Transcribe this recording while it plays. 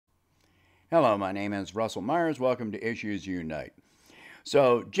Hello, my name is Russell Myers. Welcome to Issues Unite.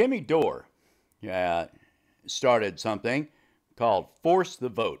 So, Jimmy Dore started something called Force the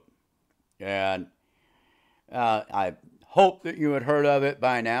Vote. And I hope that you had heard of it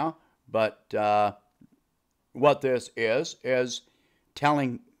by now, but what this is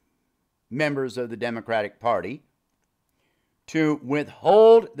telling members of the Democratic Party to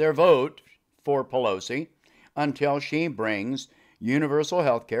withhold their vote for Pelosi until she brings universal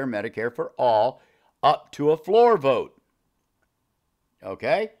health care, Medicare for all, up to a floor vote.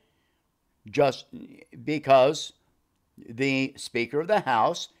 Okay? Just because the Speaker of the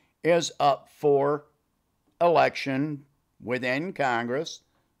House is up for election within Congress,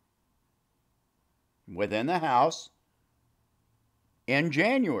 within the House, in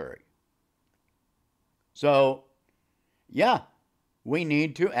January. So, yeah, we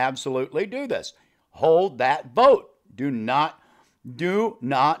need to absolutely do this. Hold that vote. Do not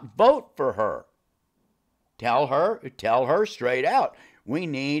vote for her. Tell her straight out. We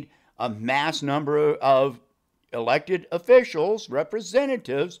need a mass number of elected officials,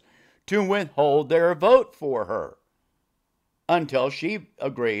 representatives, to withhold their vote for her until she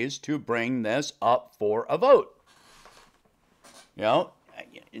agrees to bring this up for a vote. Now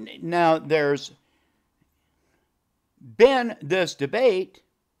there's been this debate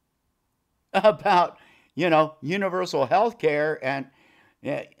about, universal health care, and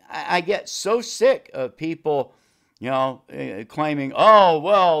I get so sick of people, claiming, oh,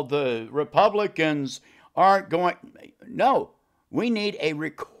 well, the Republicans aren't going. No, we need a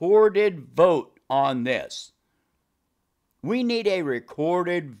recorded vote on this. We need a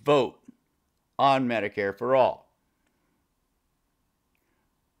recorded vote on Medicare for all.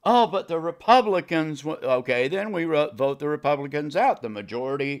 Oh, but the Republicans, okay, then we vote the Republicans out. The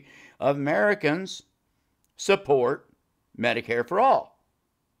majority of Americans support Medicare for all.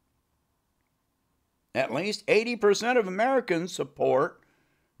 At least 80% of Americans support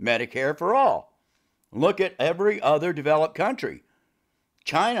Medicare for all. Look at every other developed country.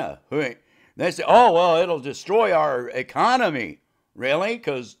 China, they say, oh, well, it'll destroy our economy. Really?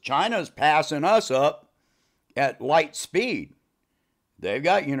 Because China's passing us up at light speed. They've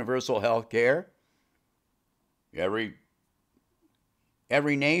got universal health care. Every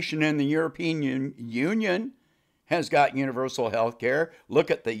nation in the European Union has got universal health care.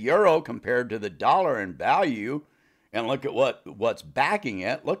 Look at the euro compared to the dollar in value, and look at what's backing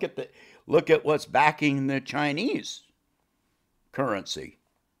it. Look at what's backing the Chinese currency.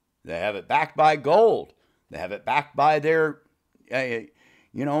 They have it backed by gold. They have it backed by their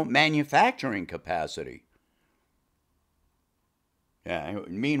manufacturing capacity.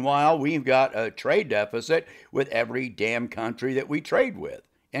 Meanwhile, we've got a trade deficit with every damn country that we trade with,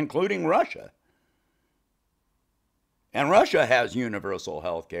 including Russia. And Russia has universal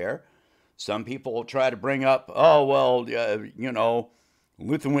health care. Some people will try to bring up, oh, well,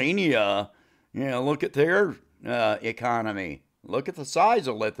 Lithuania, look at their economy. Look at the size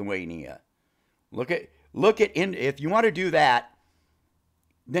of Lithuania. If you want to do that,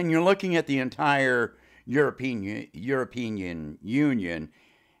 then you're looking at the entire European Union,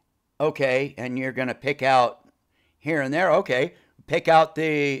 okay, and you're going to pick out here and there, okay, pick out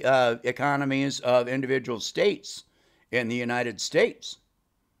the economies of individual states in the United States.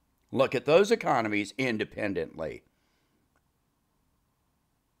 Look at those economies independently.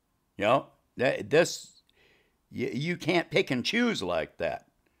 You can't pick and choose like that.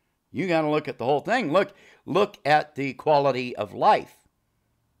 You got to look at the whole thing. Look at the quality of life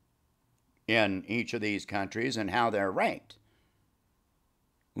in each of these countries and how they're ranked.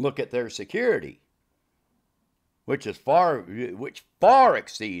 Look at their security, which far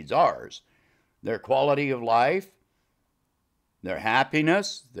exceeds ours. Their quality of life, their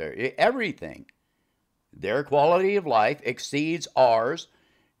happiness, their everything. Their quality of life exceeds ours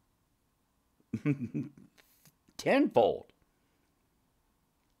tenfold.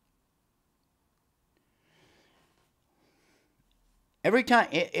 Every time,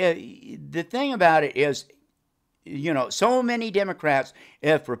 the thing about it is, so many Democrats,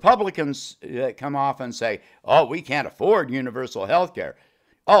 if Republicans come off and say, oh, we can't afford universal health care.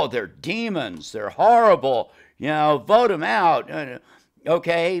 Oh, they're demons. They're horrible. Vote them out.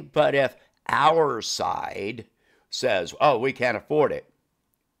 Okay, but if our side says, oh, we can't afford it,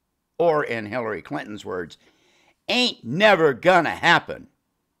 or in Hillary Clinton's words, ain't never gonna happen.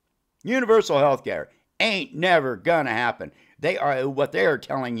 Universal health care ain't never gonna happen. What they are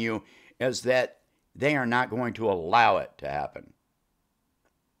telling you is that they are not going to allow it to happen.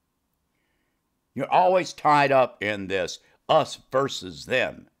 You're always tied up in this us versus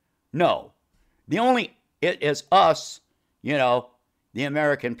them. No. It is us, the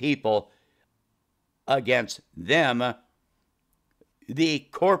American people, against them, the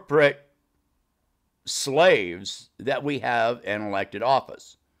corporate slaves that we have in elected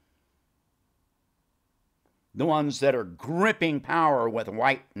office. The ones that are gripping power with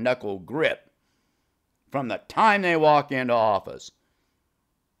white-knuckle grip from the time they walk into office.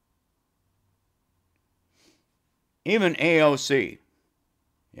 Even AOC,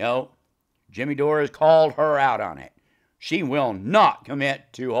 Jimmy Dore has called her out on it. She will not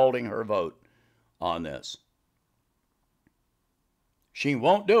commit to holding her vote on this. She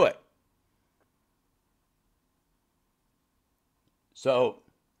won't do it. So,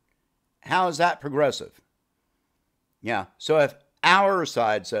 how is that progressive? Yeah, so if our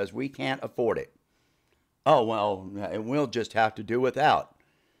side says we can't afford it, oh, well, we'll just have to do without.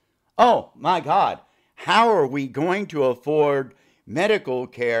 Oh, my God, how are we going to afford medical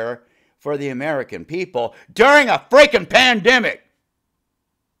care for the American people during a freaking pandemic?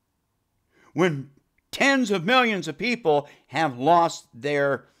 When tens of millions of people have lost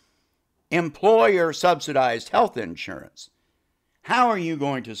their employer-subsidized health insurance. How are you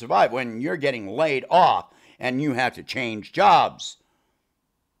going to survive when you're getting laid off and you have to change jobs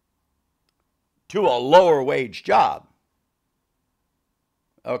to a lower wage job?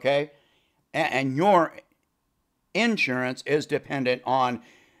 Okay? And your insurance is dependent on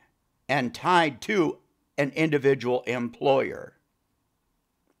and tied to an individual employer.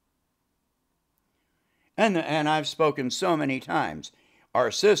 And I've spoken so many times,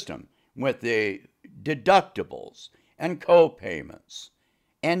 our system with the deductibles and co-payments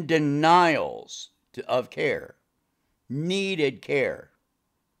and denials of care, needed care.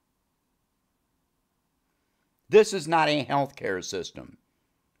 This is not a health care system.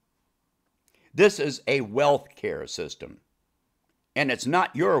 This is a wealth care system. And it's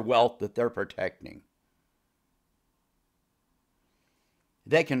not your wealth that they're protecting.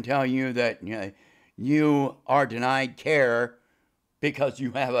 They can tell you that you are denied care because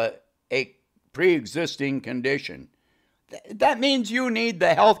you have a pre-existing condition. That means you need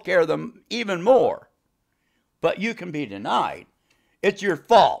the health care even more. But you can be denied. It's your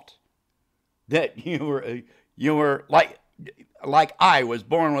fault that you were like I was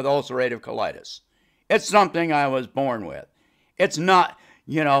born with ulcerative colitis. It's something I was born with. It's not,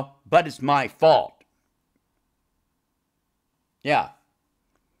 but it's my fault. Yeah.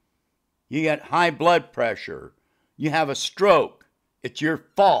 You get high blood pressure. You have a stroke. It's your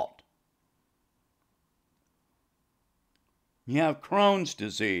fault. You have Crohn's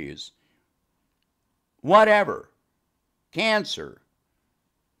disease. Whatever. Cancer.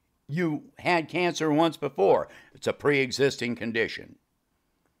 You had cancer once before. It's a pre-existing condition.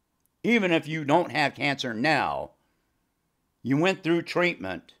 Even if you don't have cancer now, you went through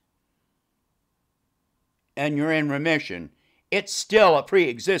treatment and you're in remission, it's still a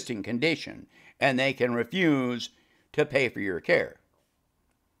pre-existing condition, and they can refuse to pay for your care.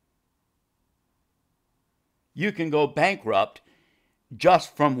 You can go bankrupt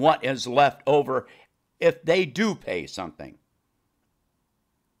just from what is left over if they do pay something.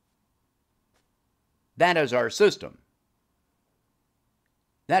 That is our system.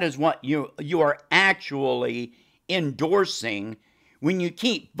 That is what you are actually endorsing when you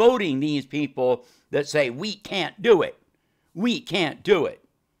keep voting these people that say, we can't do it. We can't do it.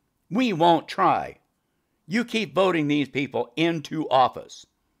 We won't try. You keep voting these people into office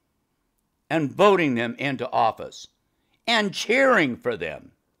and voting them into office and cheering for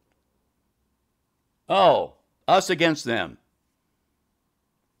them. Oh, us against them.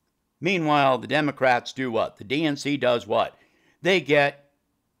 Meanwhile, the Democrats do what? The DNC does what? They get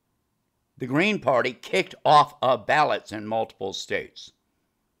the Green Party kicked off of ballots in multiple states.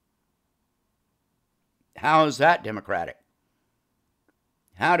 How is that democratic?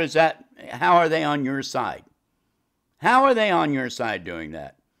 How are they on your side? How are they on your side doing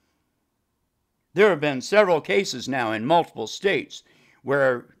that? There have been several cases now in multiple states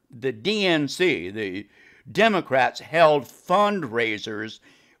where the DNC, the Democrats, held fundraisers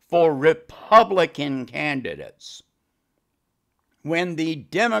for Republican candidates when the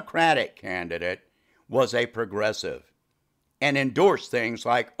Democratic candidate was a progressive and endorsed things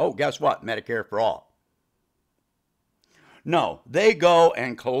like, oh, guess what? Medicare for all. No, they go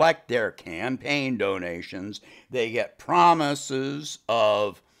and collect their campaign donations. They get promises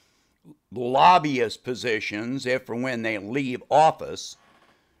of lobbyist positions if or when they leave office,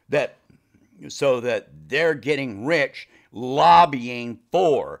 so that they're getting rich lobbying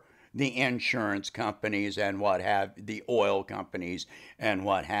for the insurance companies and the oil companies and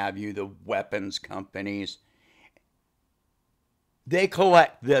what have you, the weapons companies. They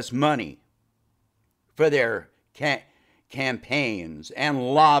collect this money for their campaigns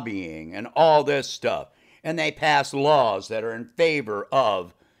and lobbying and all this stuff. And they pass laws that are in favor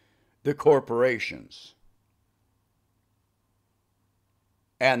of the corporations.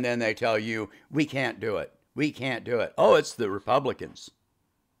 And then they tell you, we can't do it. We can't do it. Oh, it's the Republicans.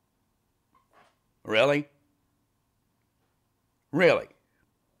 Really? Really?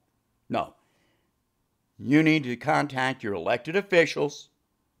 No. You need to contact your elected officials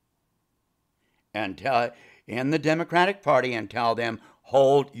and in the Democratic Party and tell them,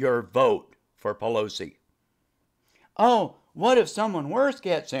 hold your vote for Pelosi. Oh, what if someone worse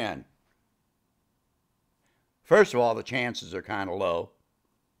gets in? First of all, the chances are kind of low.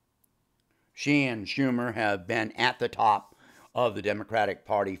 She and Schumer have been at the top of the Democratic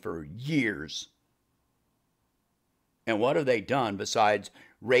Party for years. And what have they done besides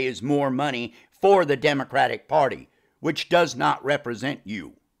raise more money for the Democratic Party, which does not represent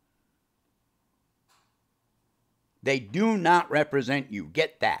you? They do not represent you.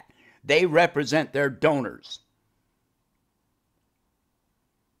 Get that. They represent their donors.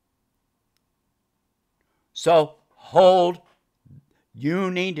 So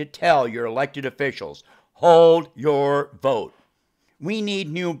you need to tell your elected officials, hold your vote. We need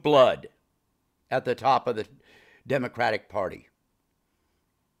new blood at the top of the Democratic Party.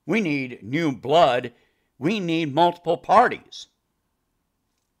 We need new blood. We need multiple parties.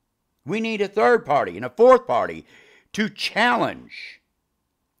 We need a third party and a fourth party to challenge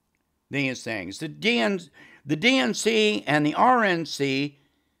these things. The DNC and the RNC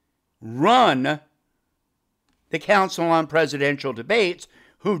run the Council on Presidential Debates,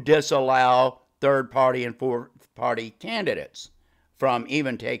 who disallow third party and fourth party candidates from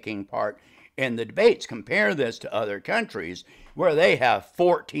even taking part in the debates. Compare this to other countries where they have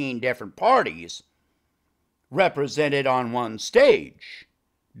 14 different parties represented on one stage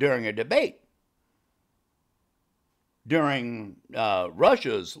during a debate. During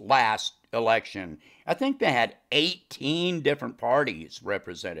Russia's last election, I think they had 18 different parties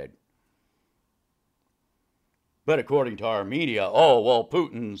represented. But according to our media, oh, well,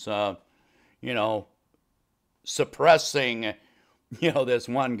 Putin's, suppressing, this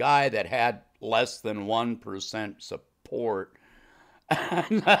one guy that had less than 1% support.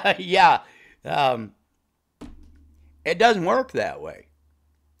 Yeah, it doesn't work that way.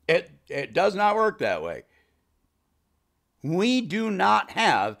 It does not work that way. We do not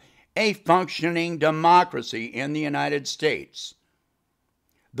have a functioning democracy in the United States.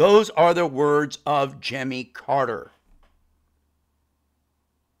 Those are the words of Jimmy Carter.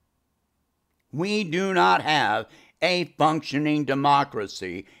 We do not have a functioning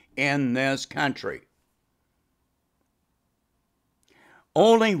democracy in this country.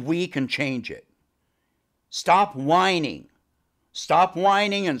 Only we can change it. Stop whining. Stop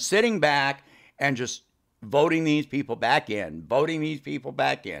whining and sitting back and just voting these people back in, voting these people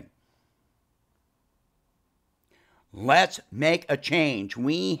back in. Let's make a change.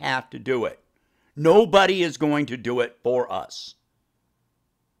 We have to do it. Nobody is going to do it for us.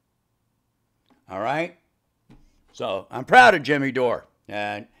 All right? So I'm proud of Jimmy Dore.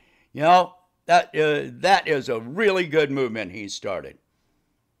 And, that is a really good movement he started.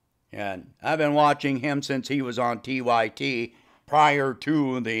 And I've been watching him since he was on TYT prior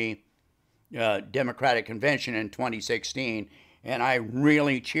to the Democratic Convention in 2016. And I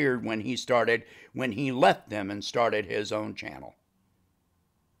really cheered when he left them and started his own channel.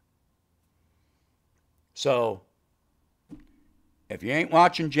 So, if you ain't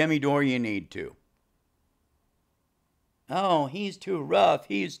watching Jimmy Dore, you need to. Oh, he's too rough.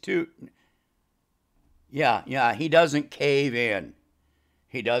 He's too... Yeah, he doesn't cave in.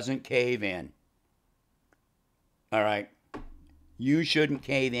 He doesn't cave in. All right? You shouldn't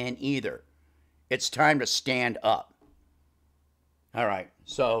cave in either. It's time to stand up. All right,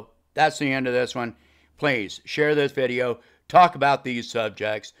 so that's the end of this one. Please share this video. Talk about these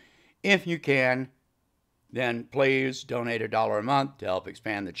subjects. If you can, then please donate $1 a month to help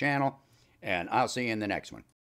expand the channel. And I'll see you in the next one.